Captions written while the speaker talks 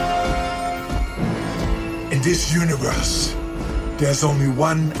In this universe, there's only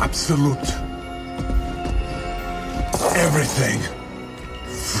one absolute. Everything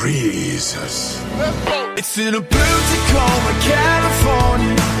freezes. It's in a blue Tacoma,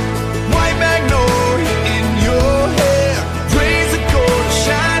 California. White magnolia in your hair. Rays of gold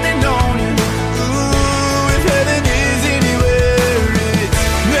shining on you. Ooh, if heaven is anywhere, it's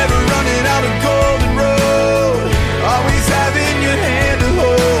never running out of golden road. Always having your hand to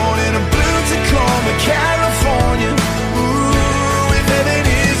hold. In a blue Tacoma, California. Ooh, if heaven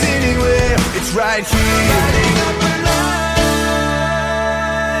is anywhere, it's right here. Lighting up the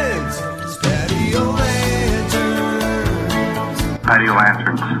lights. It's patio lanterns. Patio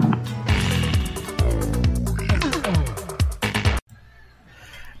lanterns.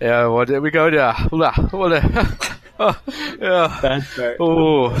 Yeah, what did we go to? Yeah. That's right.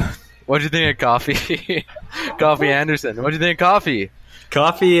 Oh, what'd you think of Coffee? Coffee Anderson. What'd you think of Coffee?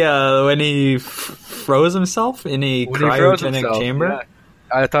 Coffee, when he froze himself in a When he froze cryogenic himself, chamber. yeah.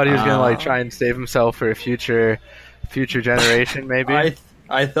 I thought he was gonna try and save himself for a future generation, maybe.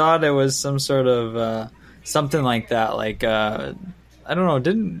 I thought it was some sort of something like that. Like I don't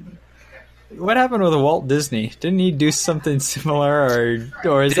know. What happened with Walt Disney? Didn't he do something similar,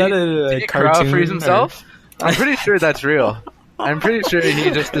 or is that a cartoon? Cryo freeze himself? I'm pretty sure that's real. I'm pretty sure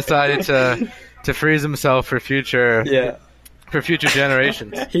he just decided to freeze himself for future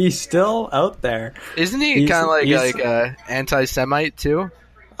generations. He's still out there. Isn't he kind of like a anti-Semite too?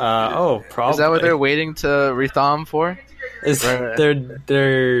 Probably. Is that what they're waiting to rethaw him for?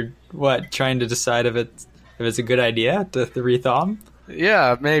 They're what, trying to decide if it's a good idea to rethaw him?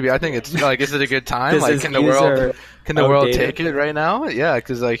 Yeah, maybe. I think it's like, is it a good time? Like, can the world take it right now? Yeah,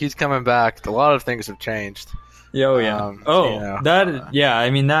 because like he's coming back. A lot of things have changed. Yeah.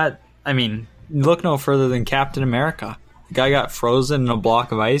 I mean, look no further than Captain America. The guy got frozen in a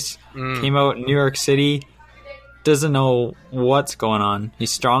block of ice. Came out in New York City. Doesn't know what's going on.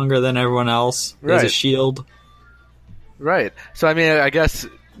 He's stronger than everyone else. He has a shield. Right. So I mean, I guess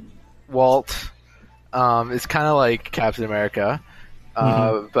Walt is kind of like Captain America.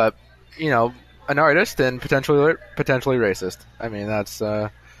 But an artist and potentially racist. I mean, that's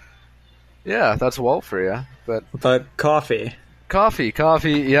Walt for you. But Coffee.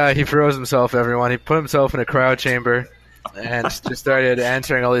 Yeah, he froze himself. Everyone, he put himself in a cryo chamber and just started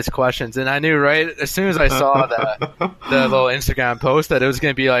answering all these questions. And I knew right as soon as I saw the little Instagram post that it was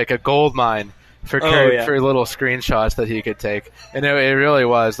going to be like a gold mine for little screenshots that he could take. And it really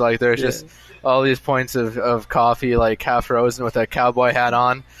was like there's just all these points of Coffee like half frozen with a cowboy hat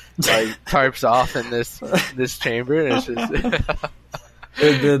on, like tarps off in this chamber, and it's just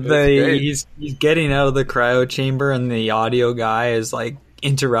he's getting out of the cryo chamber, and the audio guy is like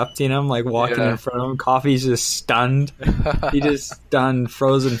interrupting him, like walking in front of him. Coffee's just stunned. He just stunned,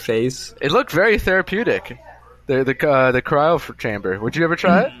 frozen face. It looked very therapeutic. The cryo chamber. Would you ever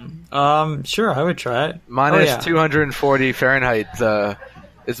try it? Sure, I would try it. Minus 240 Fahrenheit.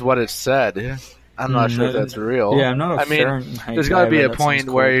 Is what it said. I'm not sure if that's real. Yeah, I'm not. There's got to be a point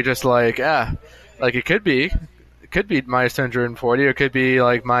where you're just like, like it could be minus 240, or it could be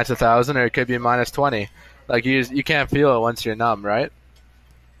like minus 1,000, or it could be minus 20. Like you can't feel it once you're numb, right?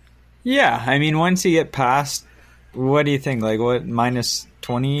 Yeah, I mean, once you get past, what do you think? Like what, minus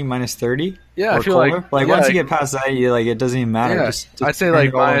 20, minus 30? Yeah, I feel colder? Once you get past that, you like it doesn't even matter. Yeah. Just I'd say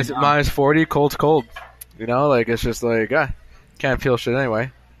like minus 40, cold's cold. Like it's just like can't feel shit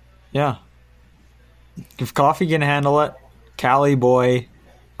anyway. Yeah. If Coffee can handle it, Cali boy,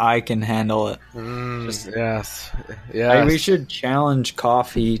 I can handle it. Yes. We should challenge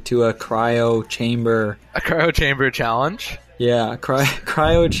Coffee to a cryo chamber. A cryo chamber challenge? Yeah,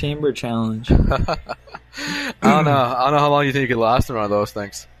 cryo chamber challenge. I don't know how long you think you could last in one of those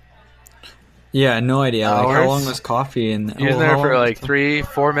things. Yeah, no idea. Like, how long was Coffee in? He was there for like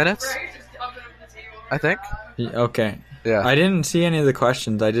 3-4 minutes, I think. Okay. Yeah. I didn't see any of the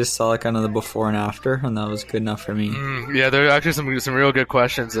questions. I just saw kind of the before and after, and that was good enough for me. Yeah, there are actually some real good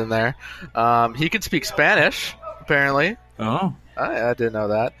questions in there. He can speak Spanish, apparently. Oh. I didn't know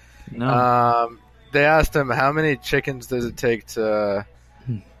that. No. They asked him, how many chickens does it take to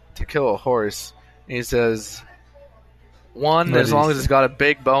kill a horse? And he says, 1, as long as it's got a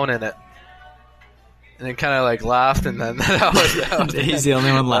big bone in it. And then kind of like laughed, and then that was he's the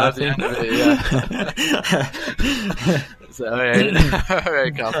only one laughing. So, all right,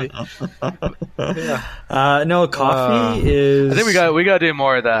 Coffee. No, Coffee is. I think we got to do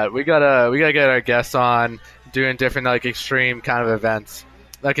more of that. We gotta get our guests on doing different like extreme kind of events.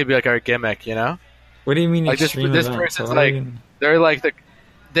 That could be like our gimmick, What do you mean? Like this person's like they're like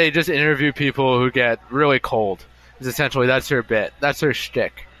they just interview people who get really cold. Essentially, that's her bit. That's her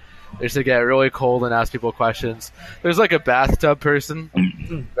shtick. They used to get really cold and ask people questions. There's like a bathtub person,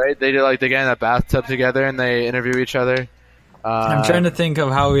 right? They get in a bathtub together and they interview each other. I'm trying to think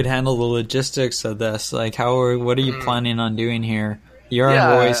of how we'd handle the logistics of this. Like, what are you planning on doing here? You're in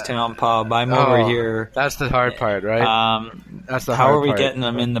Roy's Town Pub. I'm over here. That's the hard part, right? That's the how hard are we part. getting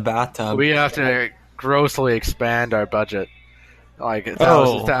them in the bathtub? We have to grossly expand our budget, like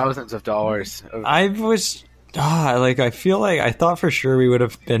thousands of dollars. I feel like I thought for sure we would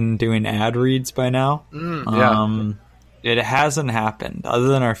have been doing ad reads by now. It hasn't happened. Other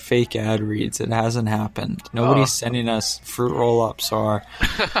than our fake ad reads, it hasn't happened. Nobody's sending us fruit roll-ups or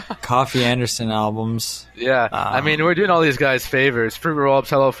Coffee Anderson albums. Yeah, I mean, we're doing all these guys favors. Fruit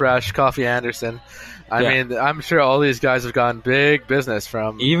roll-ups, HelloFresh, Coffee Anderson. I mean, I'm sure all these guys have gotten big business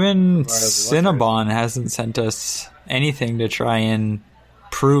from... Even Cinnabon hasn't sent us anything to try and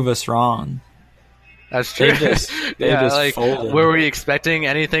prove us wrong. That's true. They just folded. Were we expecting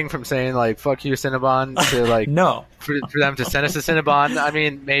anything from saying, like, fuck you, Cinnabon, to, like... No. For them to send us a Cinnabon? I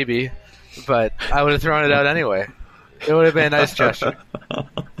mean, maybe. But I would have thrown it out anyway. It would have been a nice gesture.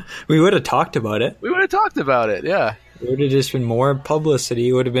 We would have talked about it. We would have talked about it, yeah. It would have just been more publicity.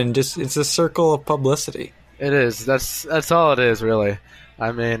 It would have been just... It's a circle of publicity. It is. That's all it is, really.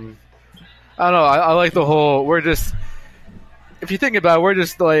 I mean... I don't know. I like the whole... We're just... If you think about it, we're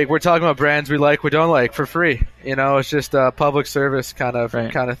just like we're talking about brands we like, we don't like for free. You know, it's just a public service kind of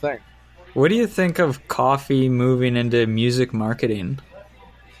thing. What do you think of Coffee moving into music marketing?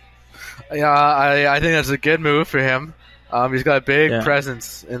 Yeah, I think that's a good move for him. He's got a big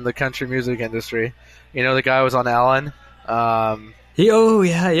presence in the country music industry. You know, the guy was on Ellen. That's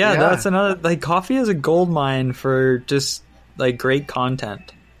another. Like, Coffee is a gold mine for just like great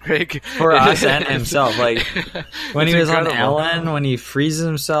content. For us and himself. Like, when he was incredible. On Ellen, when he freezes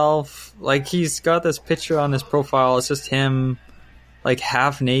himself, like, he's got this picture on his profile. It's just him, like,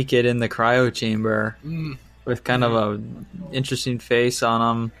 half naked in the cryo chamber with kind of a interesting face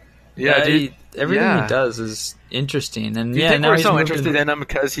on him. Everything he does is interesting. And do you think we're so interested in him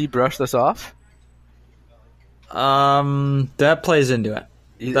because he brushed us off? That plays into it.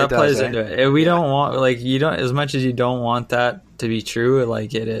 Into it. We don't want, like, you don't, as much as you don't want that to be true,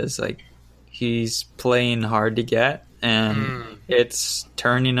 like, it is, like, he's playing hard to get, and it's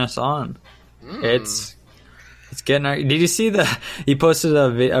turning us on. It's getting our, did you see he posted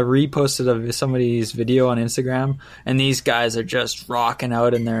reposted somebody's video on Instagram, and these guys are just rocking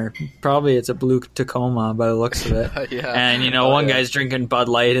out in their, probably it's a blue Tacoma by the looks of it. And, you know, one guy's drinking Bud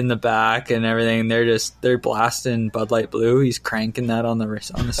Light in the back and everything. They're blasting Bud Light Blue. He's cranking that on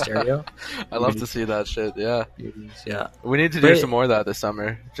the stereo. I love to see that shit. Yeah. We need to do some more of that this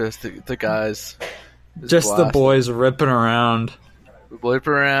summer. Just the guys. Just the boys ripping around.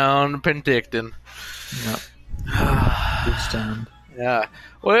 Penticton. Yep. Yeah.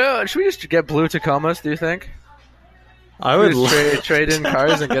 Well, should we just get blue Tacomas, do you think? I would trade in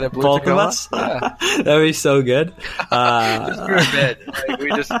cars and get a blue both Tacoma? Of us? Yeah. That'd be so good. Just for a bit. Like, we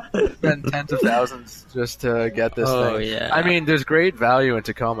just spend tens of thousands just to get this thing. Yeah. I mean, there's great value in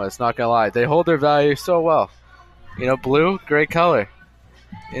Tacomas, not gonna lie. They hold their value so well. You know, blue, great color.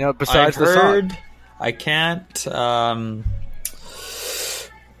 You know, besides the song. I can't...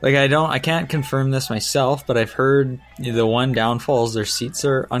 I can't confirm this myself, but I've heard the one downfall is their seats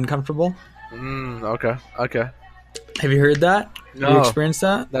are uncomfortable. Okay. Have you heard that? No. Have you experienced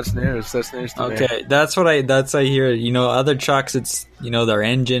that? That's news. That's news to me. Okay, that's I hear. You know, other trucks, it's, you know, their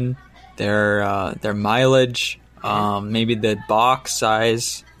engine, their mileage, maybe the box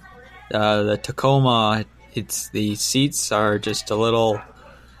size. The Tacoma, the seats are just a little.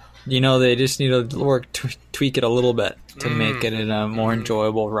 You know, they just need to tweak it a little bit to make it a more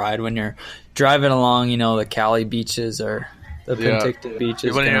enjoyable ride when you're driving along, you know, the Cali beaches or the Penticton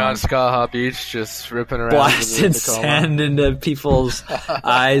beaches. When you're on Skaha Beach, just ripping around. Blasting sand into people's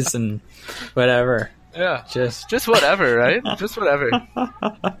eyes and whatever. Yeah. Just whatever, right? Just whatever.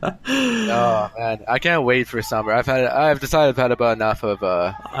 Oh, man. I can't wait for summer. I've decided I've had about enough of...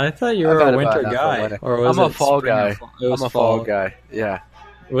 I thought you were a winter guy. Or was I'm a fall guy. I'm a fall guy. Yeah.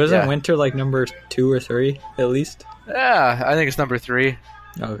 Wasn't winter like number 2 or 3 at least? Yeah, I think it's number 3.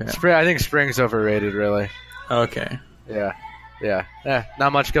 Okay. I think spring's overrated, really. Okay. Yeah.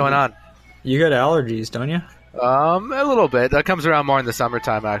 Not much going on. You got allergies, don't you? A little bit. That comes around more in the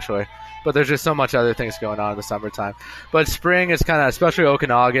summertime, actually. But there's just so much other things going on in the summertime. But spring is kind of, especially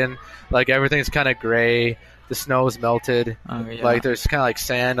Okanagan, like everything's kind of gray. The snow's melted. Like there's kind of like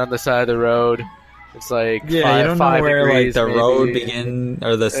sand on the side of the road. It's like you don't know where like the road begins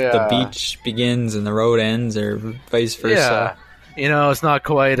or the beach begins and the road ends, or vice versa. Yeah, you know, it's not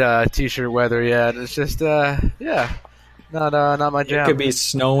quite t-shirt weather yet. It's just not my It jam. could be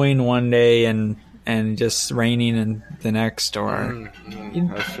snowing one day and just raining in the next, or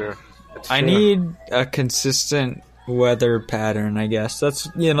That's true. I need a consistent weather pattern, I guess. That's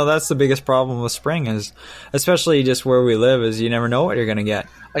the biggest problem with spring, is especially just where we live, is you never know what you're going to get.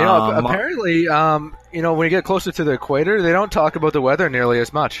 Apparently, when you get closer to the equator, they don't talk about the weather nearly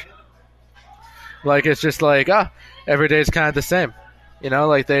as much. Like, it's just like, every day is kind of the same.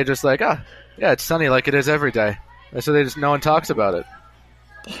 Like, they just like, yeah, it's sunny like it is every day. So no one talks about it.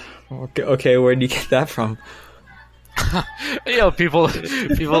 Okay, where do you get that from? People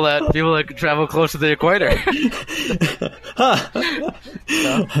that travel close to the equator.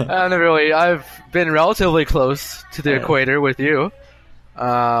 I've been relatively close to the equator with you.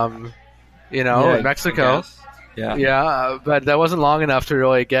 In Mexico. Yeah, but that wasn't long enough to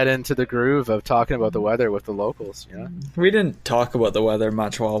really get into the groove of talking about the weather with the locals. We didn't talk about the weather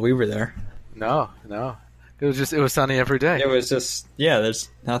much while we were there. No. It was sunny every day. It was just, there's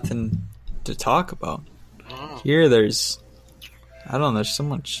nothing to talk about. Here, there's so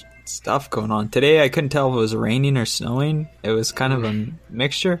much stuff going on. Today, I couldn't tell if it was raining or snowing. It was kind of a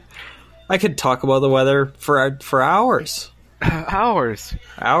mixture. I could talk about the weather for hours. Hours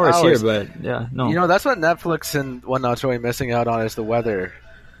here, but no. That's what Netflix and whatnot's really missing out on, is the weather.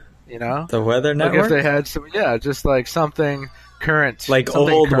 The Weather Network? Like if they had some, just like something current. Like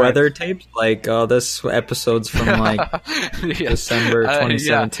old weather tapes? Like, this episode's from December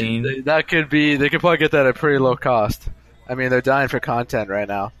 2017. That could be, they could probably get that at pretty low cost. I mean, they're dying for content right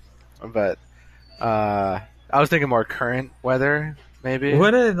now. But I was thinking more current weather, maybe.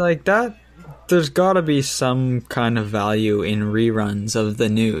 Like that? There's got to be some kind of value in reruns of the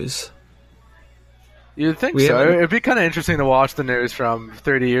news. You'd think so. It'd be kind of interesting to watch the news from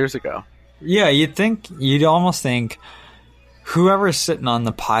 30 years ago. Yeah, you'd almost think whoever's sitting on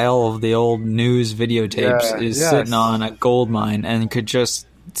the pile of the old news videotapes is sitting on a gold mine and could just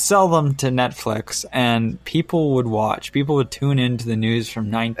sell them to Netflix, and people would watch. People would tune into the news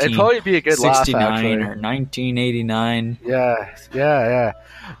from 1969 or 1989. Yeah.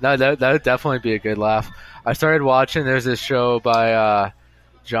 No, that would definitely be a good laugh. I started watching. There's this show by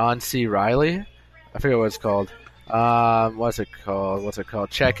John C. Reilly. I forget what it's called. What's it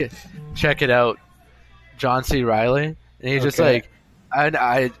called? Check it out. John C. Reilly. And he's just like,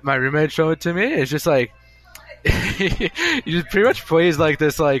 my roommate showed it to me. It's just like, he just pretty much plays like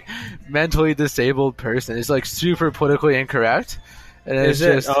this like mentally disabled person. It's like super politically incorrect. And it's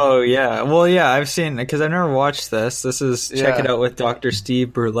just, oh yeah, well yeah, I've seen, because I've never watched this. This is Check It Out with Dr.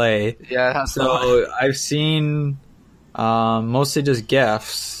 Steve Brule. Yeah, so I've seen mostly just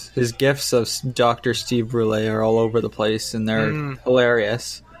GIFs. His GIFs of Dr. Steve Brule are all over the place, and they're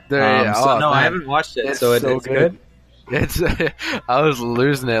hilarious. I haven't watched it, so it's good. I was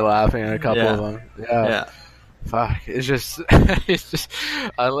losing it laughing at a couple of them. Yeah. Fuck. It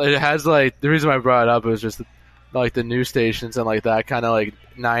has like, the reason I brought it up was just like the news stations and like that kind of like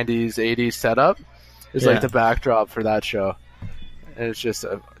 90s, 80s setup is like the backdrop for that show. And it's just,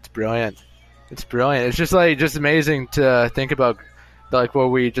 it's brilliant. It's brilliant. It's just like, just amazing to think about, like, where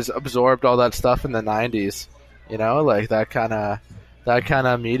we just absorbed all that stuff in the 90s, like that kind of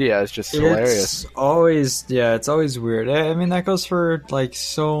media is just hilarious. It's always weird. I mean, that goes for like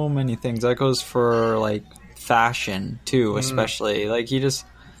so many things. That goes for like fashion too, especially like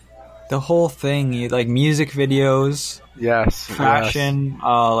the whole thing, like music videos, fashion,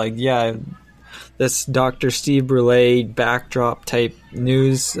 this Dr. Steve Brule backdrop type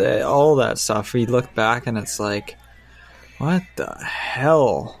news, all that stuff. We look back and it's like, what the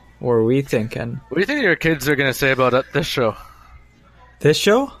hell were we thinking? What do you think your kids are going to say about this show? This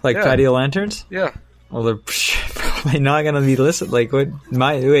show? Like Patio Lanterns? Yeah. Well, they're probably not going to be listening. Like,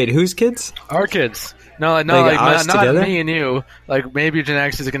 whose kids? Our kids. No, not me and you. Like, maybe Gen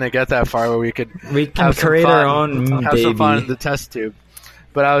X is going to get that far where we can create our own have baby. some fun in the test tube.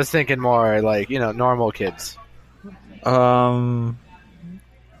 But I was thinking more like, normal kids. I'm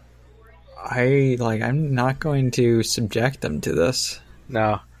not going to subject them to this.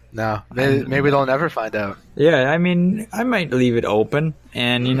 No. Maybe they'll never find out. Yeah, I mean, I might leave it open.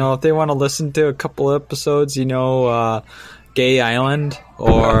 And, if they want to listen to a couple episodes, Gay Island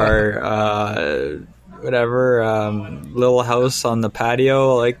or whatever, Little House on the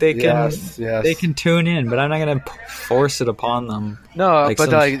Patio, like they can they can tune in, but I'm not going to force it upon them. No, I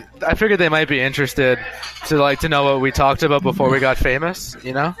figured they might be interested to know what we talked about before we got famous,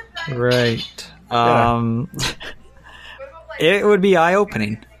 Right. It would be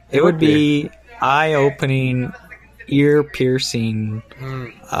eye-opening. It would be eye-opening, ear-piercing,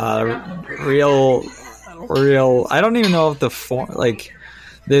 real. I don't even know if the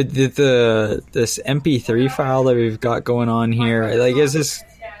This MP3 file that we've got going on here, like, is it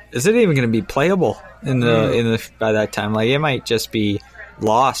even going to be playable by that time? Like, it might just be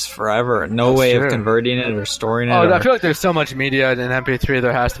lost forever. No way of converting it or storing it. I feel like there's so much media in MP3.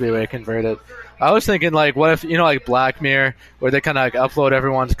 There has to be a way to convert it. I was thinking, like, what if, like Black Mirror, where they kind of like upload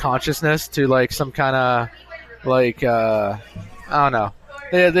everyone's consciousness to like some kind of like I don't know.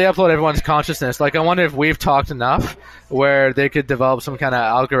 They upload everyone's consciousness. Like, I wonder if we've talked enough where they could develop some kind of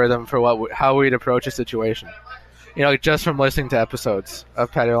algorithm for how we'd approach a situation. Like, just from listening to episodes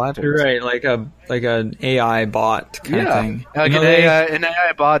of Patio Lanterns. You're right, like an AI bot kind of thing. Like an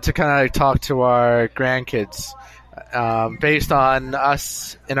AI bot to kind of talk to our grandkids, based on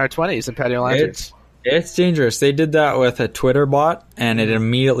us in our 20s in Patio Lanterns. It's dangerous. They did that with a Twitter bot, and it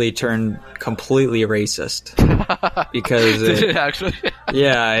immediately turned completely racist. Because did it actually?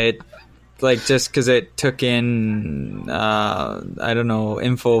 Yeah, it just because it took in I don't know,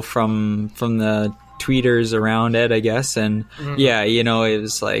 info from the tweeters around it, I guess, and it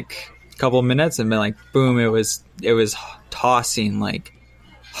was like a couple minutes, and then like boom, it was tossing like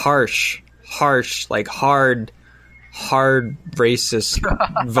harsh, like hard racist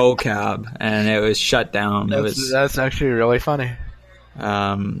vocab, and it was shut down. That's actually really funny.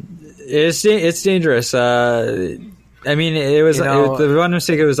 It's dangerous. I mean, the one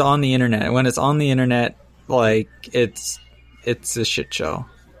mistake, it was on the internet. When it's on the internet, like, it's a shit show.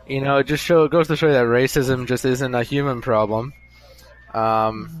 It just goes to show you that racism just isn't a human problem.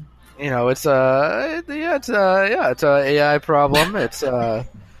 It's a AI problem. It's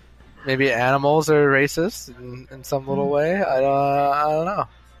maybe animals are racist in some little way. I don't know.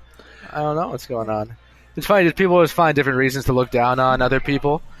 I don't know what's going on. It's funny that people always find different reasons to look down on other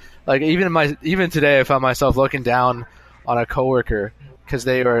people. Like, even today, I found myself looking down on a coworker because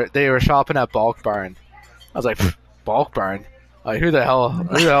they were shopping at Bulk Barn. I was like, Bulk Barn? Like, who the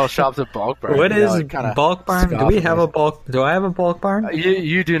hell shops at Bulk Barn? What is Bulk Barn? Do I have a Bulk Barn?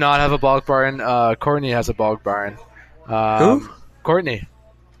 You do not have a Bulk Barn. Courtney has a Bulk Barn. Who? Courtney.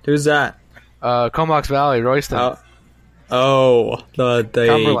 Who's that? Comox Valley, Royston.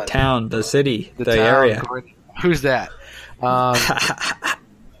 The town, the city, the area. Who's that?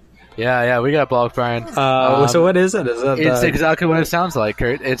 Yeah, we got Bulk Barn. So what is it? It's exactly what it sounds like,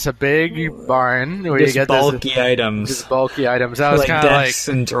 Kurt. It's a big barn where you get bulky items. Just bulky items. That was like kind of desks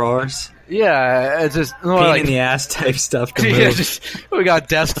and drawers. Yeah, it's just pain in the ass type stuff. We got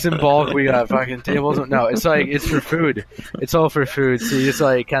desks in bulk. We got fucking tables. No, it's like, it's for food. It's all for food. So you just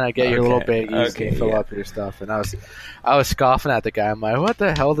like kind of get your little baggies and fill up your stuff. And I was scoffing at the guy. I'm like, what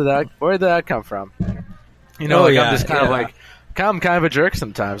the hell where did that come from? I'm just kind of like. I'm kind of a jerk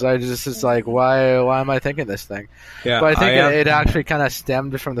sometimes. It's like, why am I thinking this thing? Yeah, but I think it actually kind of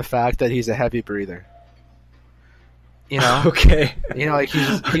stemmed from the fact that he's a heavy breather. Okay. Like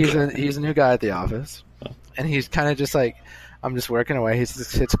he's a new guy at the office, and he's kind of just like, I'm just working away. He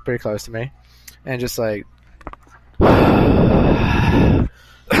sits pretty close to me, and just like,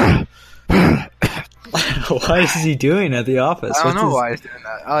 why is he doing at the office? I don't know why he's doing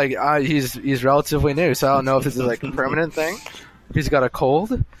that. Like, he's relatively new, so I don't know if this is like a permanent thing. If he's got a cold,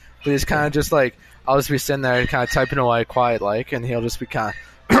 but he's kind of just like, I'll just be sitting there kind of typing away quiet like, and he'll just be kind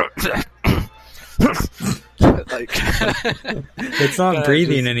of like, it's not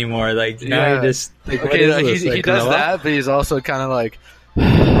breathing anymore. Like, now you just like, what is this? He does that, but he's also kind of like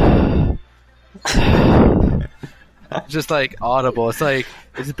just like audible. It's like,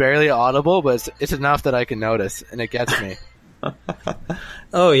 it's barely audible, but it's enough that I can notice, and it gets me.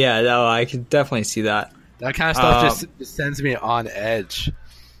 Oh yeah, no, I can definitely see that. That kind of stuff just sends me on edge.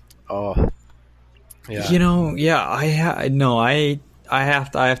 Oh, yeah. I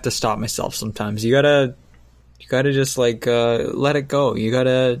have to stop myself sometimes. You gotta just like let it go. You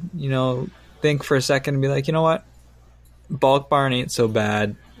gotta think for a second and be like, you know what, Bulk Barn ain't so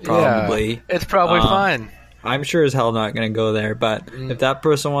bad. Probably, yeah, it's probably fine. I'm sure as hell not going to go there, but if that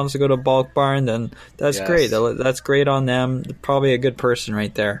person wants to go to Bulk Barn, then that's great. That's great on them. Probably a good person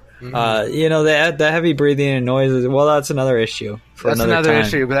right there. The heavy breathing and noises, well, that's another issue. That's another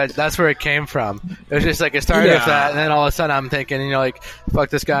issue, but that's where it came from. It was just like, it started with that, and then all of a sudden I'm thinking, like,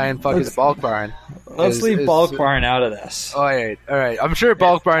 fuck this guy and fuck his Bulk Barn. Let's leave Bulk Barn out of this. All right. I'm sure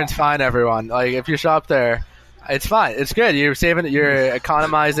Bulk Barn's fine, everyone. Like, if you shop there, it's fine. It's good. You're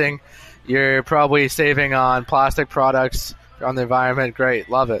economizing. You're probably saving on plastic products, on the environment. Great.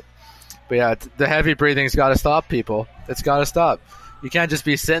 Love it. But yeah, the heavy breathing's got to stop, people. It's got to stop. You can't just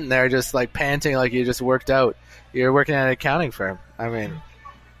be sitting there just like panting like you just worked out. You're working at an accounting firm. I mean,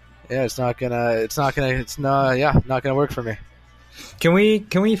 yeah, not gonna work for me. Can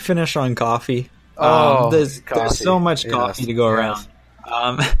we finish on coffee? Coffee. There's so much coffee to go around.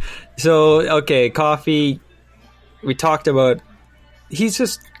 So, okay, Coffee, we talked about, he's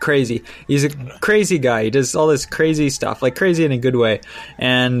just crazy. He's a crazy guy. He does all this crazy stuff, like crazy in a good way.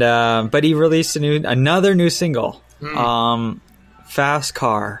 And but he released another new single, Fast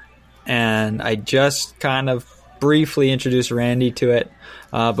Car. And I just kind of briefly introduced Randy to it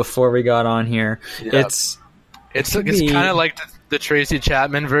before we got on here. Yep. It's kind of like the Tracy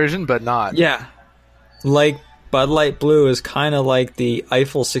Chapman version, but not. Yeah. Like Bud Light Blue is kind of like the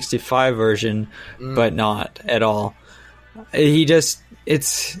Eiffel 65 version, but not at all. It's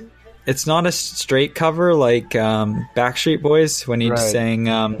not a straight cover like Backstreet Boys when he sang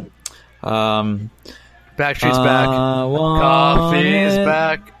Backstreet's back. Coffee's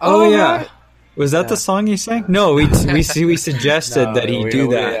back. Oh yeah. Was that the song he sang? No, we suggested that he do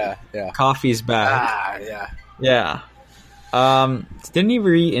that. Yeah. Coffee's back. Yeah. Didn't he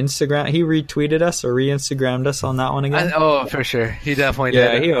re-Instagram? He retweeted us or re-Instagrammed us on that one again? For sure. He definitely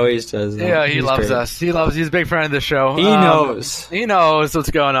did. Yeah, he always does that. Yeah, he loves us. He's a big friend of the show. He knows. He knows what's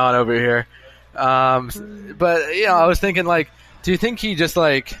going on over here. But I was thinking, like, do you think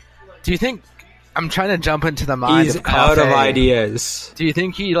I'm trying to jump into the mind He's of Coffee. Out of ideas. Do you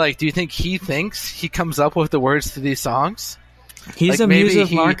think he thinks he comes up with the words to these songs? He's a music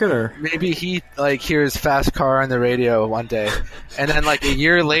marketer. Maybe he hears Fast Car on the radio one day, and then like a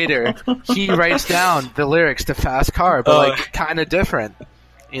year later, he writes down the lyrics to Fast Car, but kind of different,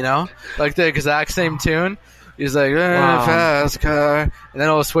 like the exact same tune. He's like Fast Car, and then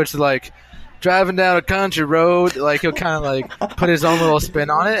he'll switch to like driving down a country road. Like he'll kind of like put his own little spin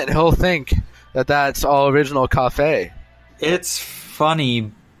on it, and he'll think that that's all original Coffee. It's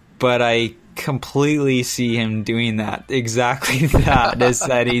funny, but I completely see him doing that. Exactly that is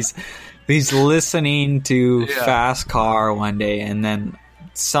that he's listening to Fast Car one day, and then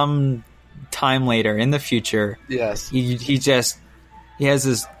some time later in the future, he has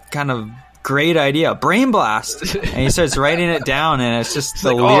this kind of great idea, brain blast, and he starts writing it down, and it's just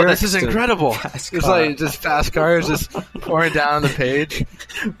the lyrics. This is incredible. It's like just Fast Car is just pouring down the page.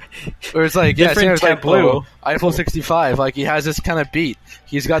 Or it's like it's like Blue, Eiffel 65. Like he has this kind of beat.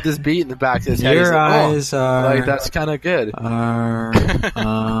 He's got this beat in the back of his head. Your eyes are like that's kind of good.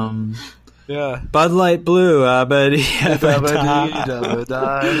 Yeah, Bud Light Blue,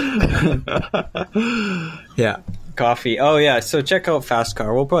 yeah. Coffee. Oh yeah, so check out Fast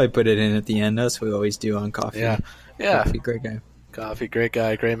Car. We'll probably put it in at the end, as we always do on Coffee. Yeah. Coffee, great guy. Coffee, great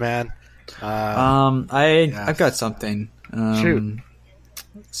guy, great man. I've got something. Shoot.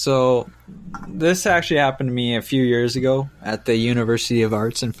 So this actually happened to me a few years ago at the University of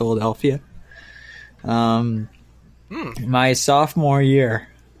Arts in Philadelphia. My sophomore year,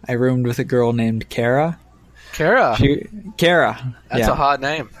 I roomed with a girl named Kara. Kara. That's a hot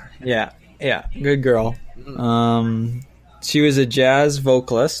name. Yeah, good girl. She was a jazz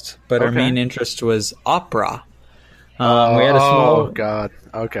vocalist, but her main interest was opera. We had a small. Oh God.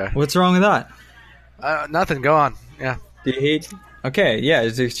 Okay. What's wrong with that? Nothing. Go on. Yeah. Do you hate? Okay, yeah.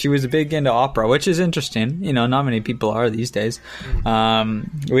 She was big into opera, which is interesting. Not many people are these days.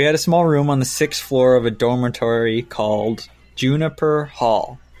 We had a small room on the 6th floor of a dormitory called Juniper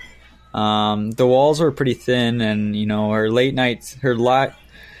Hall. The walls were pretty thin, and her late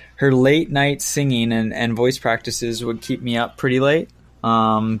night singing and voice practices would keep me up pretty late.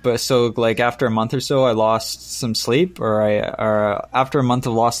 But so like after a month or so, I lost some sleep, or after a month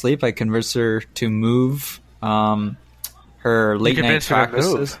of lost sleep, I convinced her to move her late night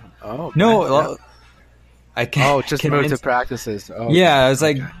practices. Oh no, yeah. I can't. Just move to practices. Oh, yeah, it was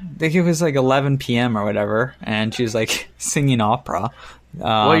like I think it was like 11 p.m. or whatever, and she was like singing opera.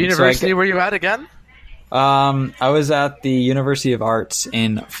 What university were you at again? I was at the University of Arts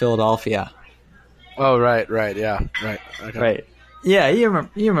in Philadelphia. Oh, right, yeah, right, okay. Right. Yeah, you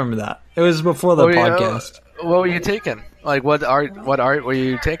remember that. It was before the podcast. What were you taking? Like, what art were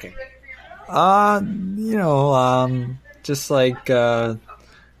you taking? Just like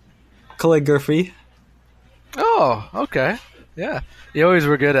calligraphy. Oh, okay. Yeah. You always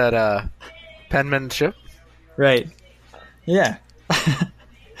were good at penmanship. Right. Yeah.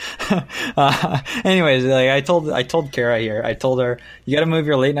 Anyways, like I told Kara here, I told her you got to move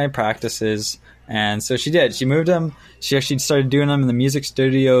your late night practices, and so she did. She moved them. She actually started doing them in the music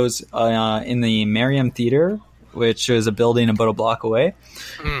studios in the Merriam Theater, which is a building about a block away.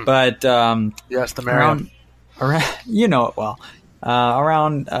 But yes, the Merriam. Around you know it well.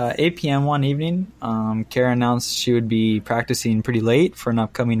 Around 8 p.m. one evening, Kara announced she would be practicing pretty late for an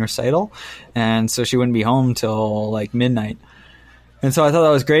upcoming recital, and so she wouldn't be home till like midnight. And so I thought that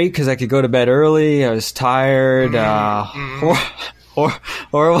was great because I could go to bed early. I was tired.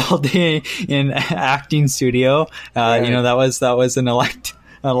 horrible day in acting studio. Right. That was an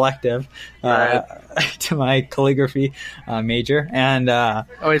elective to my calligraphy major. And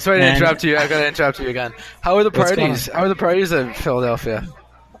wait, sorry to interrupt you. I gotta interrupt you again. How are the parties? How are the parties in Philadelphia?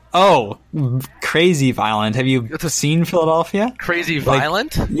 Oh, crazy violent. Have you seen Philadelphia? Crazy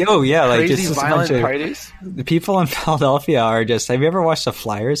violent? Yeah, like crazy just violent a bunch parties. The people in Philadelphia are just. Have you ever watched a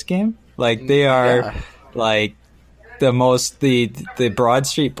Flyers game? Like they are, like the Broad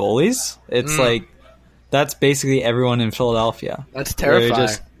Street Bullies. It's like that's basically everyone in Philadelphia. That's terrifying.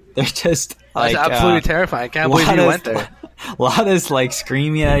 They're just like that's absolutely terrifying. I can't believe you went there. A lot is like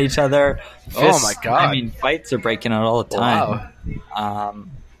screaming at each other. Oh my God! I mean, fights are breaking out all the time. Wow.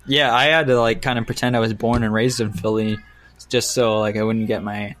 Yeah, I had to like kind of pretend I was born and raised in Philly, just so like I wouldn't get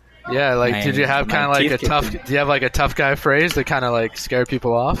my. Yeah, like did you have kind of like a tough? Do you have like a tough guy phrase that kind of like scare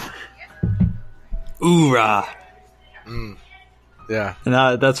people off? Oorah. Yeah,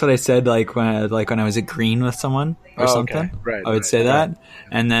 and that's what I said like when I was agreeing with someone or something. Okay. Right, I would say that,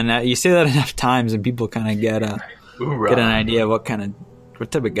 and then you say that enough times, and people kind of get an idea of what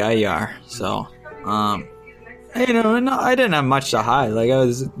type of guy you are. So, I didn't have much to hide. Like I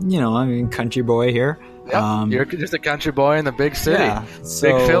was, country boy here. Yeah, you're just a country boy in the big city,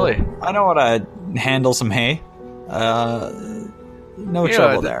 big Philly. I know how to handle some hay. No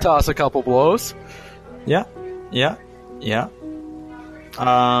trouble there. Toss a couple blows. Yeah. Okay.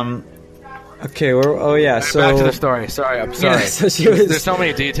 So back to the story. Sorry, I'm sorry. Yeah, so she was, there's so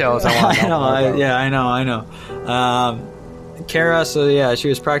many details I want to know. I know. Kara. So yeah, she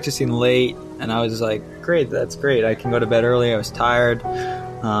was practicing late, and I was like, "Great, that's great. I can go to bed early." I was tired,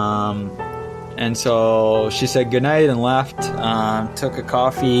 and so she said goodnight and left. Took a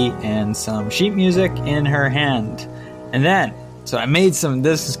coffee and some sheet music in her hand, and then. So I made some.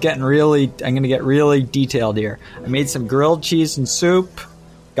 This is getting really. I'm going to get really detailed here. I made some grilled cheese and soup.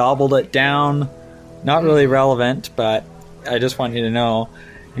 Gobbled it down. Not really relevant, but I just want you to know.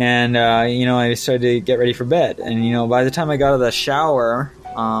 And I started to get ready for bed. And by the time I got out of the shower,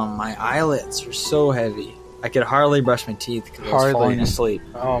 my eyelids were so heavy I could hardly brush my teeth because I was falling asleep.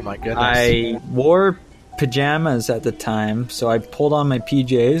 Oh my goodness! I wore pajamas at the time, so I pulled on my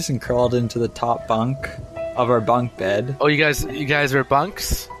PJs and crawled into the top bunk of our bunk bed. Oh, you guys were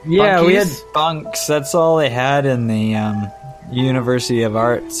bunks? Yeah, Bunkies? we had bunks. That's all they had in the University of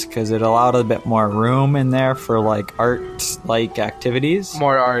Arts because it allowed a bit more room in there for like art-like activities.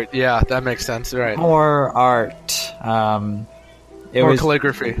 More art, yeah, that makes sense, right? More art. More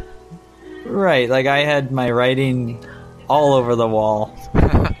calligraphy. Right, like I had my writing all over the wall.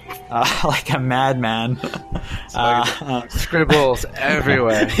 Like a madman. Scribbles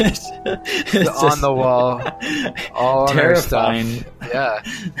everywhere. It's on the wall. All on her stuff. Terrifying. Yeah.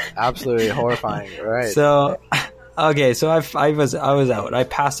 Absolutely horrifying. Right. So, okay, so I was out. I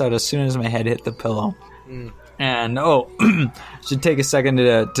passed out as soon as my head hit the pillow. And, should take a second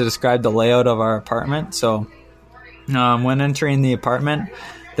to describe the layout of our apartment. So, when entering the apartment,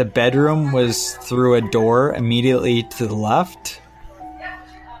 the bedroom was through a door immediately to the left.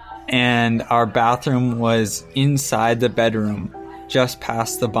 And our bathroom was inside the bedroom, just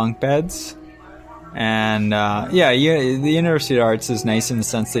past the bunk beds. And, the University of Arts is nice in the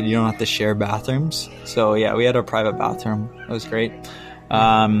sense that you don't have to share bathrooms. So, yeah, we had a private bathroom. It was great.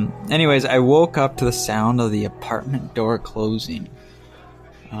 Anyways, I woke up to the sound of the apartment door closing.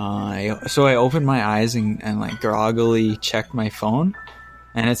 So I opened my eyes and like groggily checked my phone.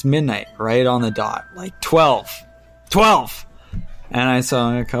 And it's midnight, right on the dot. Like 12! And I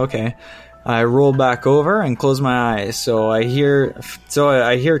saw, okay. I rolled back over and closed my eyes. So I hear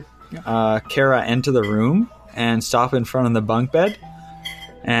Kara enter the room and stop in front of the bunk bed.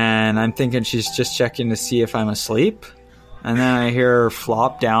 And I'm thinking she's just checking to see if I'm asleep. And then I hear her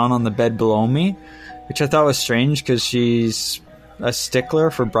flop down on the bed below me, which I thought was strange because she's a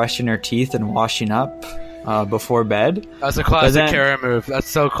stickler for brushing her teeth and washing up before bed. That's a classic Kara move. That's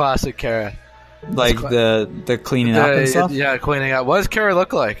so classic Kara. Like the cleaning up and stuff? Yeah, cleaning up. What does Kara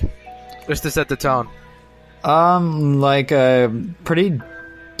look like? Just to set the tone. Like a pretty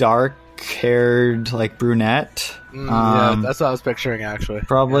dark-haired, like, brunette. Yeah, that's what I was picturing, actually.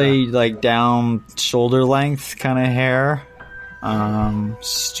 Probably, like, down shoulder length kind of hair.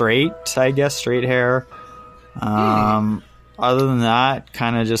 Straight hair. Other than that,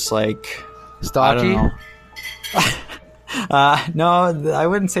 kind of just, like... Stocky? I don't know. No, I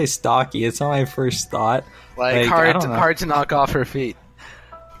wouldn't say stocky. It's not my first thought. Like hard to knock off her feet.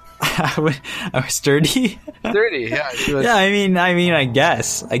 I was sturdy. Sturdy, yeah. Yeah, I mean, I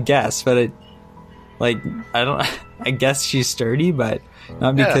guess, but it, like, I guess she's sturdy, but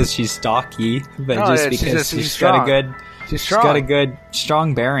not because she's stocky, but just because she's got a good She's She's strong. got a good,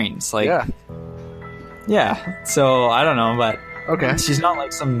 strong bearings. Like, yeah. So I don't know, but Okay. she's not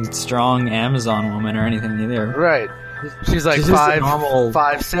like some strong Amazon woman or anything either. Right. She's like She's just a 5'6", normal-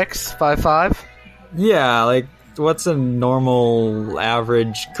 5'5". Yeah, like what's a normal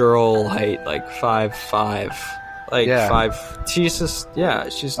average girl height? Like 5'5". Like Yeah. 5. She's just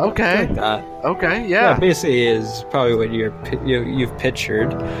she's Okay. like that. Okay. Yeah, Yeah. basically is probably what you've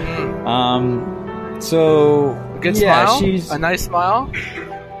pictured. So Good yeah, smile. she's A nice smile.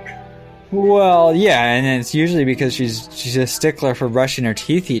 well, yeah, and it's usually because she's a stickler for brushing her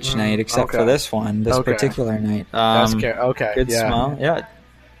teeth each night, except okay. for this Okay. particular night. That's okay. Good yeah. smile, yeah,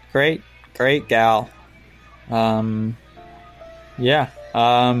 great gal. Yeah.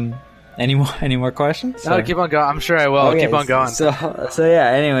 Any more questions? No, Or- keep on going. I'm sure I will. Okay, Keep on going. So yeah.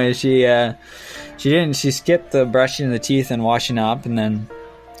 Anyway, she skipped the brushing of the teeth and washing up, and then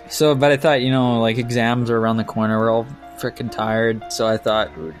but I thought, like exams are around the corner. We're all freaking tired, so I thought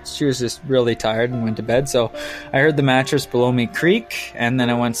she was just really tired and went to bed. So I heard the mattress below me creak, and then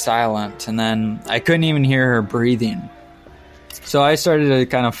it went silent, and then I couldn't even hear her breathing. So I started to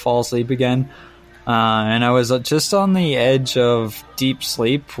kind of fall asleep again. And I was just on the edge of deep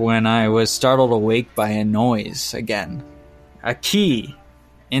sleep when I was startled awake by a noise again. A key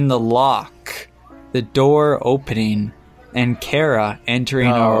in the lock, the door opening, and Kara entering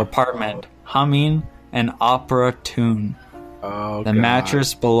our apartment, humming an opera tune. Oh, The God.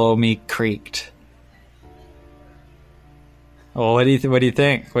 mattress below me creaked. Well, what do you think?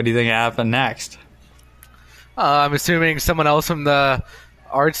 What do you think happened next? I'm assuming someone else from the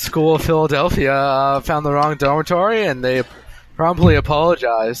art school of Philadelphia found the wrong dormitory, and they promptly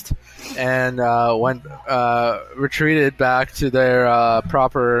apologized and retreated back to their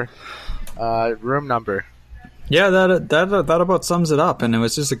proper room number. Yeah, that about sums it up. And it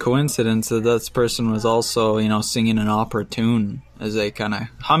was just a coincidence that this person was also, singing an opera tune as they kind of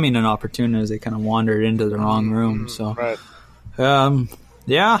humming an opera tune as they kind of wandered into the wrong room. So, Right.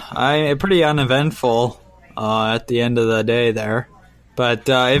 pretty uneventful at the end of the day there. But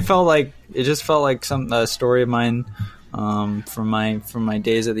it just felt like a story of mine from my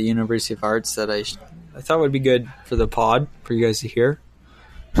days at the University of Arts that I thought would be good for the pod for you guys to hear.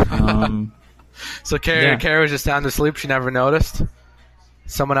 So Kara was just sound asleep. She never noticed.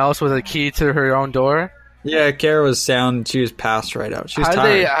 Someone else with a key to her own door. Yeah, Kara was sound. She was passed right out. She was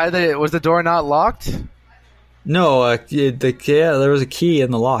tired. Was the door not locked? No, there was a key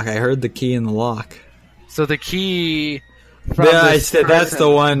in the lock. I heard the key in the lock. So the key. From I this said that's person- the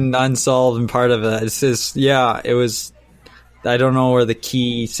one unsolved and part of it. It's just it was. I don't know where the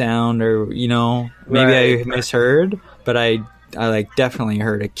key sound or maybe I Right. misheard, but I definitely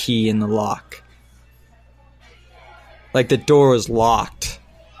heard a key in the lock. Like the door was locked,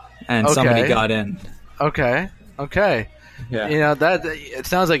 and somebody Okay. got in. Okay. Yeah. That it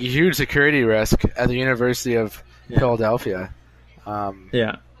sounds like a huge security risk at the University of Philadelphia.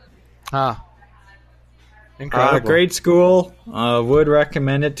 Yeah. Incredible. Great school. Would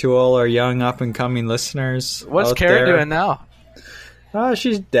recommend it to all our young up and coming listeners. What's out Kara there. doing now?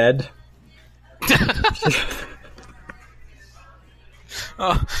 She's dead.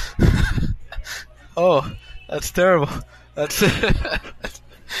 Oh, that's terrible. That's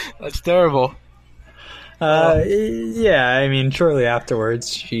that's terrible. Yeah, I mean, shortly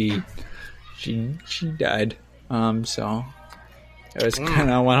afterwards, she died. So it was kind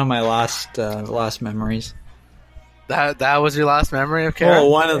of one of my last memories. That was your last memory of Kara? Oh,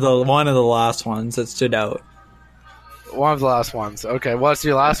 one of the last ones that stood out. One of the last ones. Okay, what's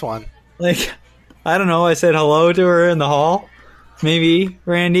your last one? Like, I don't know. I said hello to her in the hall. Maybe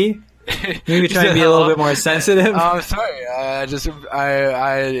Randy. Maybe try and be a little bit more sensitive. Oh, I'm sorry. I've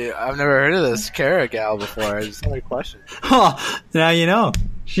never heard of this Kara gal before. I just had a question. Now you know.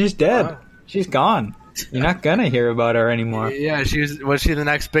 She's dead. Wow. She's gone. You're not gonna hear about her anymore. Yeah, was she the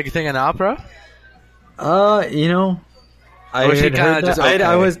next big thing in opera? I Or she had kinda heard just that.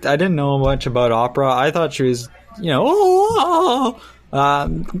 I okay? didn't know much about opera. I thought she was,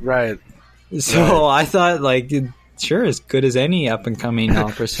 Right. so I thought sure, as good as any up and coming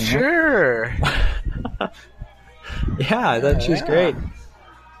opera singer. Sure. Yeah, I thought she was great.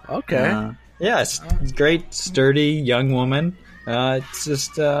 Okay. Yes, great, sturdy young woman. It's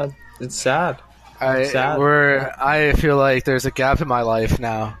just it's sad. I feel like there's a gap in my life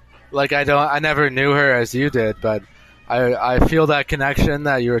now. Like I never knew her as you did, but I feel that connection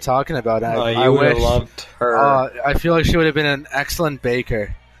that you were talking about. I You would have wish loved her. I feel like she would have been an excellent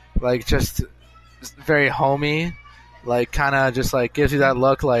baker, like just very homey, like kind of just like gives you that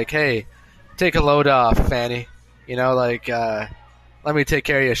look, like, hey, take a load off, Fanny. Let me take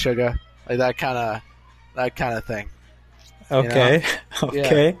care of you, sugar. Like that kind of thing. Okay.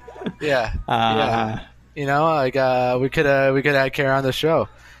 Okay. Yeah. Yeah. You know, like we could have Kara on the show.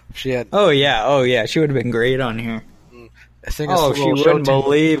 If she had. Oh yeah. She would have been great on here. Sing She wouldn't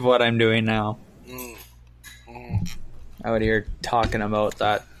believe what I'm doing now. I would hear talking about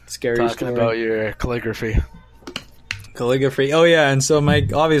that scary story. About your calligraphy. Oh yeah, and so my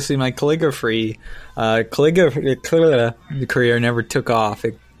calligraphy career never took off.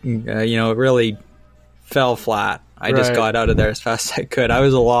 It it really fell flat. I just got out of there as fast as I could. I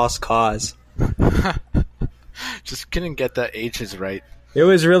was a lost cause. Just couldn't get the H's right. It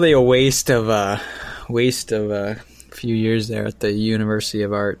was really a waste of a few years there at the University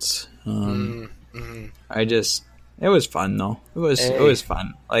of Arts. It was fun though. It was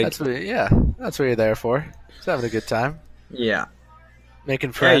fun. Like that's what you're there for. Just having a good time. Yeah,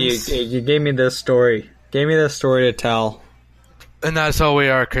 making friends. Yeah, you gave me this story. To tell. And that's all we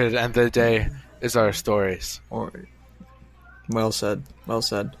are. Because at the end of the day, is our stories. Well said. I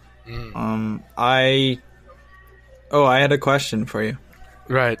had a question for you.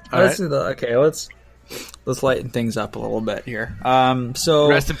 Right. Let's lighten things up a little bit here. So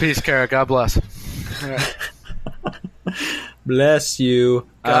rest in peace, Kara. God bless. Bless you.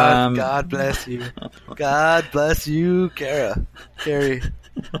 God bless you. God bless you, Kara. Carrie.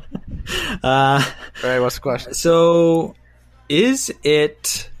 All right, what's the question? So, is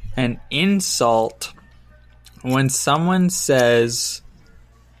it an insult when someone says,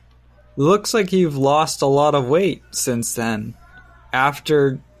 looks like you've lost a lot of weight since then,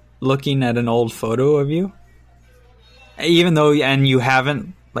 after looking at an old photo of you? Even though, and you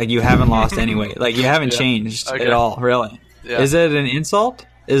haven't lost any weight. Like, you haven't changed at all, really. Yeah. Is it an insult?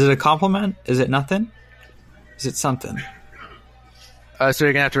 Is it a compliment? Is it nothing? Is it something? So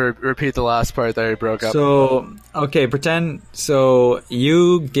you're going to have to repeat the last part that you broke up. So, okay, pretend... So,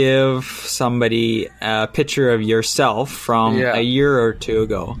 you give somebody a picture of yourself from a year or two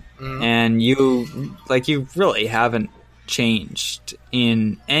ago. Mm-hmm. And you really haven't changed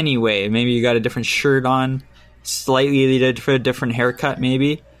in any way. Maybe you got a different shirt on, slightly different haircut,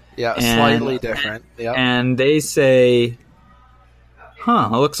 maybe. Yeah, slightly different. Yep. And they say...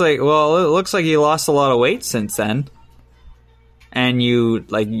 it looks like you lost a lot of weight since then, and you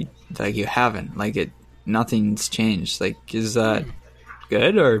haven't, nothing's changed. Like, is that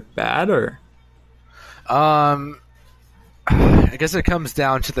good or bad or? I guess it comes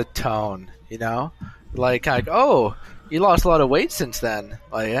down to the tone, you know, like oh, you lost a lot of weight since then.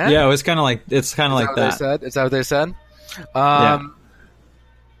 Like, yeah, it's kind of like that. Is that what they said? Yeah.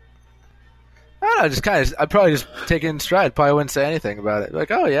 I don't know, I'd probably just take it in stride. Probably wouldn't say anything about it.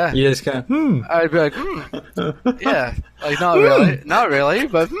 Like, oh yeah. You just kind of, I'd be like, yeah. Like, not really,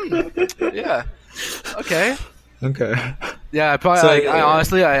 but yeah. Okay. Yeah, I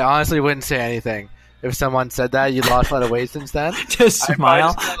honestly wouldn't say anything if someone said that you lost a lot of weight since then. Just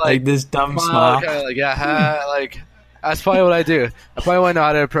smile, like this dumb smile. That's probably what I do. I probably wouldn't know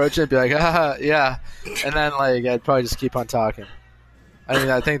how to approach it. Be like, yeah, and then I'd probably just keep on talking. I mean,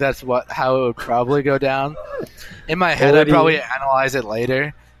 I think that's how it would probably go down. In my head, I'd probably analyze it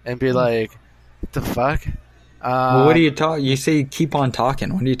later and be like, what the fuck? What do you talk? You say keep on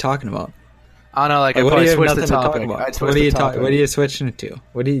talking. What are you talking about? I don't know, I'd probably switch the topic. What are you switching it to?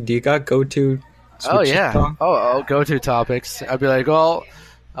 Do you got go-to? Oh, yeah. Go-to topics. I'd be like, well,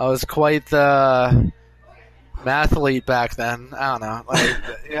 I was quite the mathlete back then. I don't know.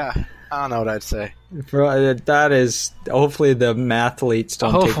 Yeah. I don't know what I'd say. That is, hopefully the mathletes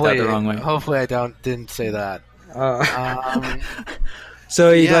don't take that the wrong way. Hopefully I didn't say that.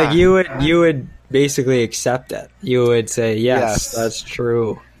 So you would basically accept it. You would say yes. That's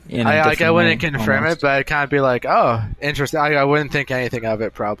true. I wouldn't confirm it, but I'd kind of be like, oh, interesting. I wouldn't think anything of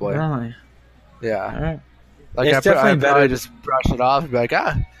it probably. Really? Yeah. All right. I'd probably just brush it off and be like,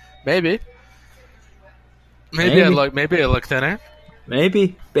 maybe. Maybe I look thinner.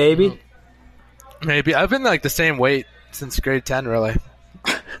 Maybe, baby. Maybe. I've been the same weight since grade 10, really.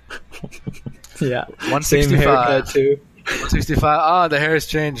 Yeah. 165. Same haircut, too. 165. Oh, the hair's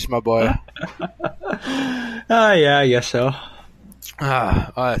changed, my boy. Yeah, I guess so.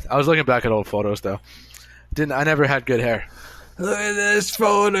 I was looking back at old photos, though. I never had good hair. Look at this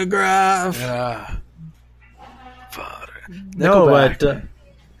photograph. Yeah. Nickelback.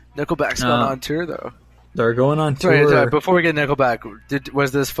 Nickelback's going on tour, though. They're going on tour. Sorry, before we get Nickelback,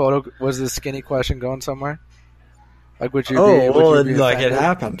 was this skinny question going somewhere? Like, would you? It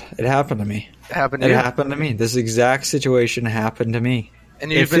happened. It happened to me. It happened to you? It happened to me. This exact situation happened to me.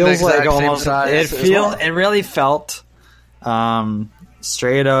 And it feels like almost. It really felt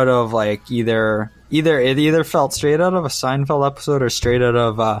straight out of either felt straight out of a Seinfeld episode or straight out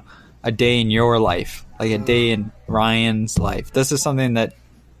of a day in your life, like a day in Ryan's life. This is something that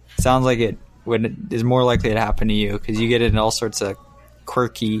sounds like it is more likely to happen to you because you get in all sorts of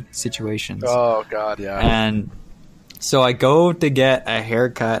quirky situations. Oh God, yeah. And so I go to get a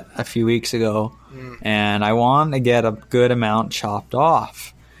haircut a few weeks ago, and I want to get a good amount chopped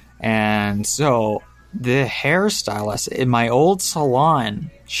off. And so the hairstylist in my old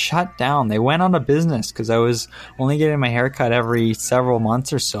salon shut down. They went out of business because I was only getting my haircut every several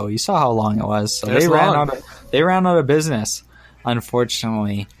months or so. You saw how long it was. So they ran out of business,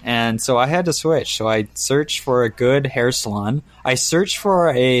 unfortunately. And so I had to switch. So I searched for a good hair salon. I searched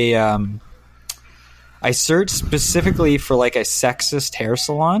specifically for like a sexist hair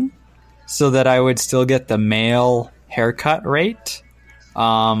salon so that I would still get the male haircut rate.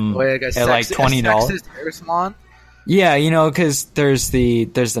 Like like $20. Sexist hair salon? Yeah, because there's the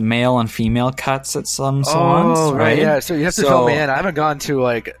male and female cuts at some salons. Oh, right? Yeah. So you have to fill me in. I haven't gotten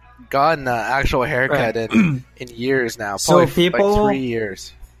an actual haircut in years now. Probably So people, 3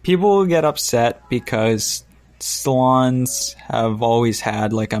 years. People get upset because salons have always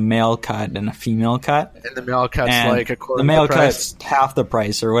had like a male cut and a female cut. And the male cut's And like a quarter the male of the price. cut's half the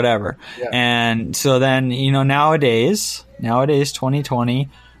price or whatever. Yeah. And so then, nowadays 2020,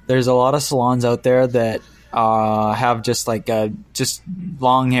 there's a lot of salons out there that have just like just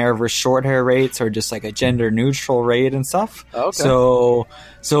long hair versus short hair rates, or just like a gender neutral rate and stuff. Okay. So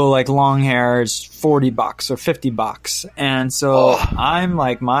like long hair is $40 or $50, and so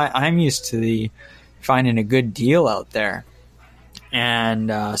I'm used to finding a good deal out there,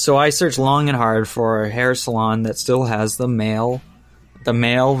 and so I searched long and hard for a hair salon that still has the male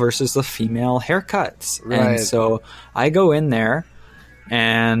versus the female haircuts. Right. And so I go in there.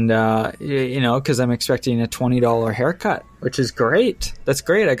 And, because I'm expecting a $20 haircut, which is great. That's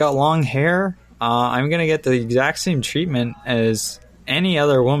great. I got long hair. I'm going to get the exact same treatment as any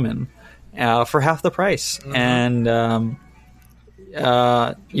other woman for half the price. Mm-hmm. And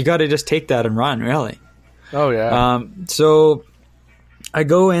you got to just take that and run, really. Oh, yeah. So I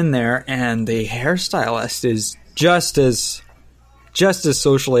go in there, and the hairstylist is just as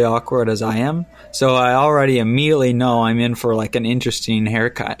socially awkward as I am. So I already immediately know I'm in for like an interesting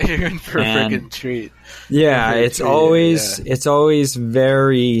haircut. You're in for a freaking treat. Yeah, it's always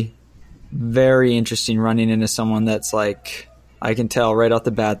very, very interesting running into someone that's like, I can tell right off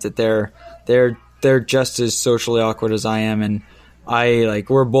the bat that they're just as socially awkward as I am, and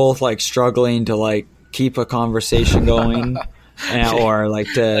we're both like struggling to like keep a conversation going. Or like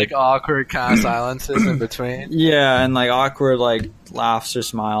awkward kind of silences in between. Yeah, and like awkward like laughs or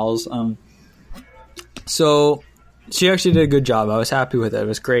smiles. So she actually did a good job. I was happy with it. It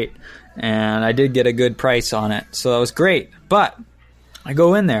was great, and I did get a good price on it, so that was great. But I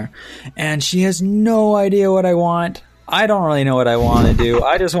go in there, and she has no idea what I want. I don't really know what I want to do.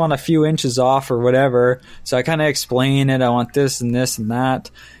 I just want a few inches off or whatever. So I kind of explain it. I want this and this and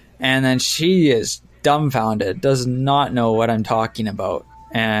that, and then she is dumbfounded, does not know what I'm talking about.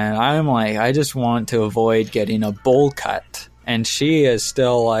 And I'm like, I just want to avoid getting a bowl cut. And she is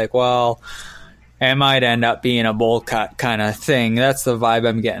still like, well, it might end up being a bowl cut kind of thing. That's the vibe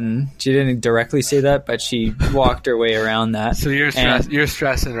I'm getting. She didn't directly say that, but she walked her way around that. So you're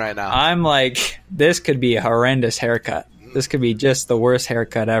stressing right now. I'm like, this could be a horrendous haircut. This could be just the worst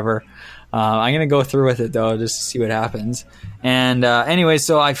haircut ever. I'm going to go through with it, though, just to see what happens. And anyway,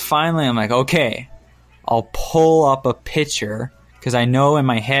 so I'm like, okay, I'll pull up a picture, because I know in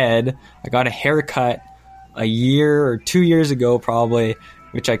my head I got a haircut a year or 2 years ago probably,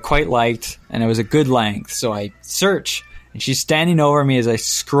 which I quite liked, and it was a good length. So I search, and she's standing over me as I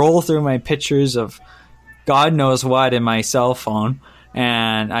scroll through my pictures of God knows what in my cell phone,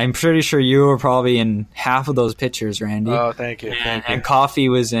 and I'm pretty sure you were probably in half of those pictures, Randy. Oh, thank you. And Coffee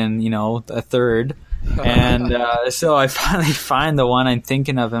was in, a third. And so I finally find the one I'm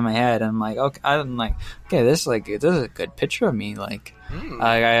thinking of in my head. I'm like, okay, this is a good picture of me. Like,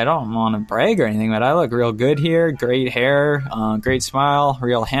 I don't want to brag or anything, but I look real good here. Great hair, great smile,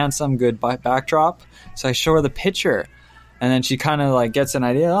 real handsome, good backdrop. So I show her the picture, and then she kind of like gets an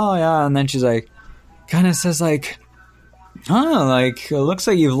idea. Oh yeah, and then she's like, kind of says like, oh, like it looks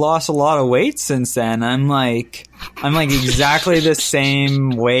like you've lost a lot of weight since then. I'm like exactly the same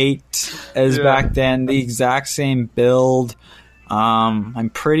weight as back then, the exact same build. I'm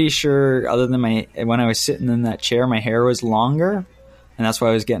pretty sure, other than when I was sitting in that chair, my hair was longer, and that's why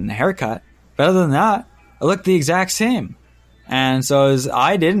I was getting a haircut. But other than that, I looked the exact same. And so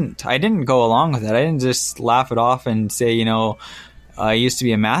I didn't go along with it. I didn't just laugh it off and say, I used to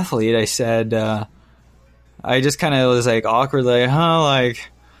be a mathlete. I said, I just kind of was like awkwardly,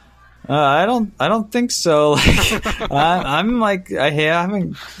 I don't think so. Like, I'm like I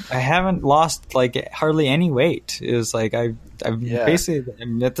haven't lost like hardly any weight. It was like I'm basically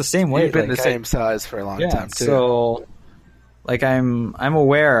I'm at the same weight. You've been like, the same size for a long time too. So like I'm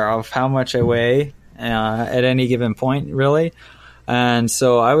aware of how much I weigh at any given point, really, and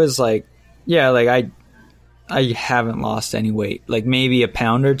so I was like, yeah, like I haven't lost any weight, like maybe a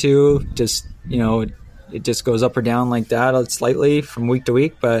pound or two, just it just goes up or down like that slightly from week to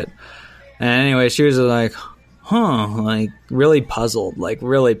week. But anyway, she was like, like really puzzled. Like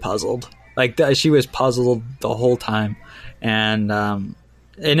she was puzzled the whole time. And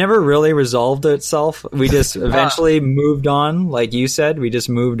it never really resolved itself. We just eventually moved on. Like you said, we just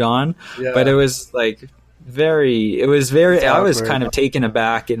moved on. Yeah. But it was like I was kind of taken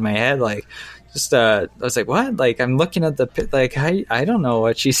aback in my head. Like, just I was like, what? Like, I'm looking at like I don't know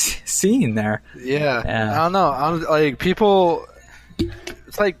what she's seeing there. Yeah. I don't know. I'm like people.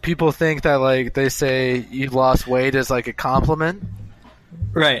 It's like people think that like they say you lost weight is like a compliment,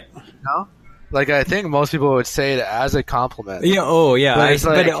 right? Like I think most people would say it as a compliment. Yeah. Oh, yeah.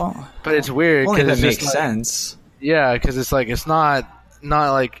 But it's weird because it makes sense. Yeah, because it's like it's not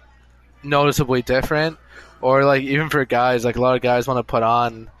like noticeably different, or like even for guys, like a lot of guys want to put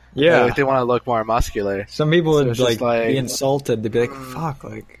on. Yeah, like they want to look more muscular. Some people would like be insulted. They'd be like, "Fuck!"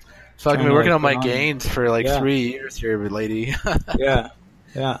 Like, so I've been working on my gains for like 3 years here, lady. Yeah.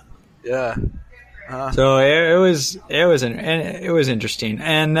 So it was interesting.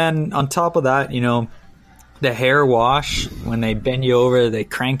 And then on top of that, the hair wash, when they bend you over, they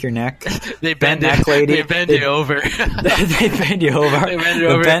crank your neck. They bend neck lady. They bend you over. They bend you over.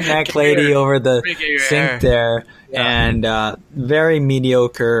 The bent neck lady over the sink there. Yeah. And very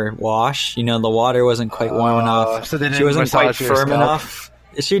mediocre wash. The water wasn't quite warm enough. So she wasn't quite firm enough.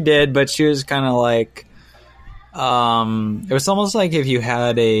 She did, but she was kind of like, it was almost like if you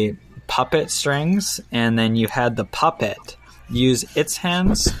had a puppet strings and then you had the puppet use its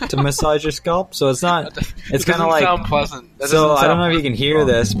hands to massage your scalp. So it's not. It's kind of like. Sound pleasant. So I don't know if you can hear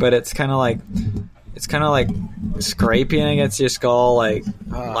this, but it's kind of like scraping against your skull like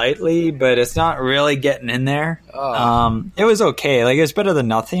lightly, but it's not really getting in there. It was okay. Like, it was better than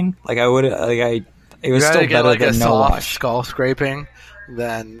nothing. Like, it was still better like than a no soft wash. Skull scraping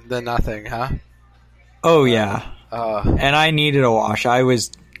than nothing, huh? Oh yeah. And I needed a wash. I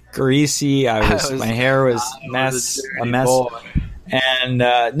was greasy. My hair was a mess. And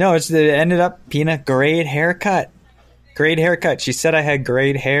no, it ended up being a great haircut. Great haircut. She said I had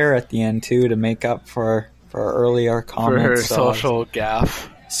great hair at the end too, to make up for earlier comments. For her social gaffe.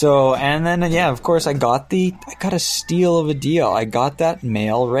 So, and then of course I got a steal of a deal. I got that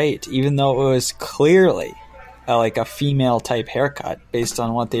male rate, even though it was clearly like a female type haircut based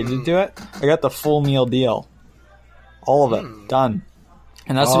on what they did to it. I got the full meal deal. All of it done.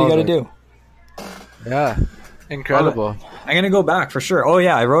 And that's what you got to do. Yeah. Incredible. I'm going to go back for sure. Oh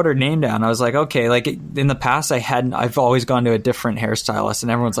yeah, I wrote her name down. I was like, okay, like in the past I've always gone to a different hairstylist,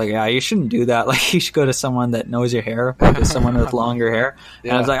 and everyone's like, yeah, you shouldn't do that. Like, you should go to someone that knows your hair, like someone with longer hair.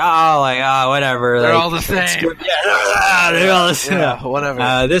 Yeah. And I was like, whatever. They're like, all the same. Yeah, they're all the same. Yeah,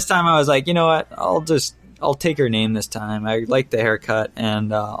 whatever. This time I was like, you know what? I'll take her name this time. I like the haircut,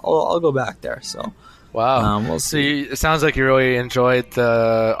 and I'll go back there. So. Wow. We'll see. It sounds like you really enjoyed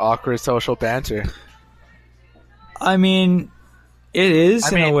the awkward social banter. I mean, it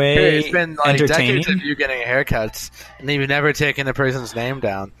is in a way it's been like entertaining. decades of you getting haircuts, and you've never taken the person's name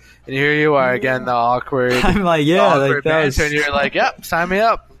down. And here you are again, the awkward. I'm like, like banter, and you're like, yep, sign me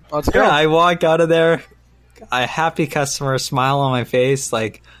up. Let's go. Yeah, I walk out of there, a happy customer, smile on my face,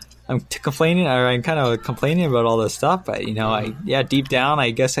 like I'm complaining about all this stuff, but deep down,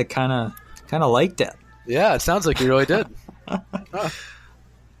 I guess I kind of liked it. Yeah, it sounds like you really did.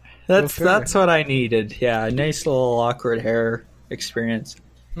 That's what I needed. Yeah, a nice little awkward hair experience.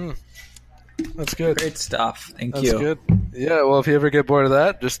 That's good. Great stuff. Thank you. That's good. Yeah, well, if you ever get bored of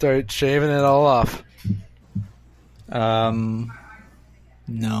that, just start shaving it all off. No.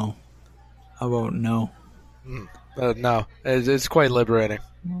 How about no? No, it's quite liberating.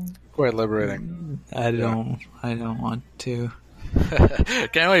 Quite liberating. I don't want to.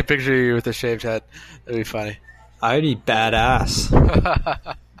 Can't really picture you with a shaved head. That'd be funny. I'd be badass.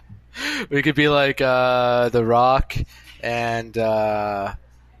 We could be like The Rock and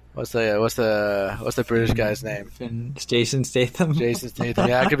what's the British guy's name? Jason Statham. Jason Statham.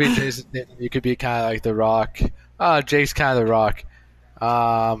 Yeah, it could be Jason Statham. You could be kind of like The Rock. Jake's kind of The Rock.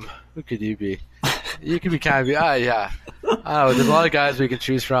 Who could you be? You could be kind of yeah. I don't know. There's a lot of guys we can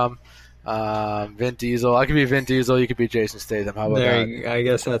choose from. Vin Diesel. I could be Vin Diesel. You could be Jason Statham. How about that? I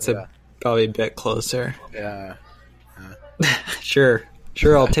guess that's probably a bit closer. Yeah. Sure.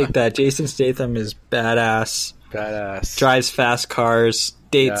 Sure, I'll take that. Jason Statham is badass. Badass. Drives fast cars.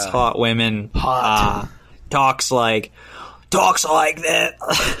 Dates Yeah. hot women. Hot. Talks like that.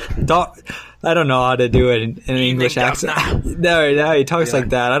 I don't know how to do it in an English accent. No, he talks like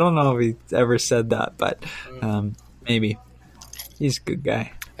that. I don't know if he ever said that, but maybe. He's a good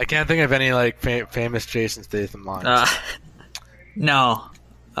guy. I can't think of any like famous Jason Statham lines. No.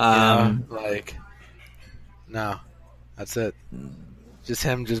 No, that's it. Just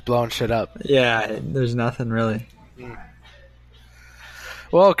him just blowing shit up. Yeah, there's nothing really.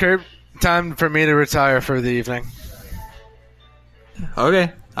 Well, Kurt, time for me to retire for the evening.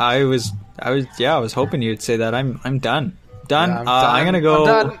 Okay. I was hoping you'd say that. I'm done. Done. Yeah, I'm done. I'm gonna go.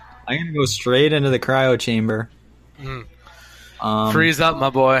 I'm done. I'm gonna go straight into the cryo chamber. Freeze up,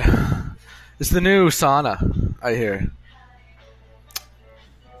 my boy. It's the new sauna, I hear.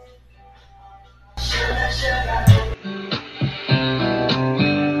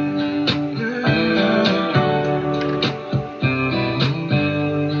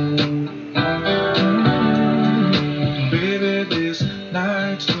 Baby, this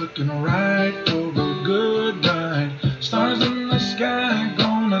night's looking right for a good ride. Stars in the sky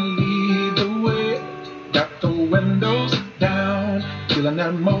gonna lead the way. Got the windows down, feeling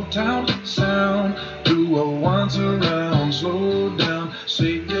that Motown sound. Do a once around, slow down,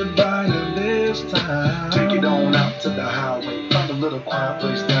 say goodbye to this time. Take it on out to the highway, find a little quiet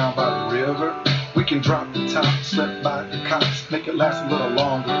place down by the river. We can drop the top, slip by the cops, make it last a little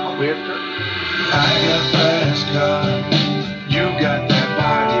longer, quicker. I got fast car, you got that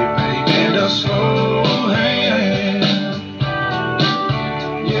body, baby, and a slow hand.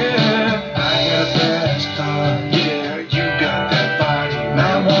 Yeah, I got a fast car, yeah, you got that body.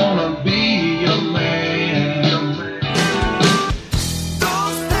 I wanna be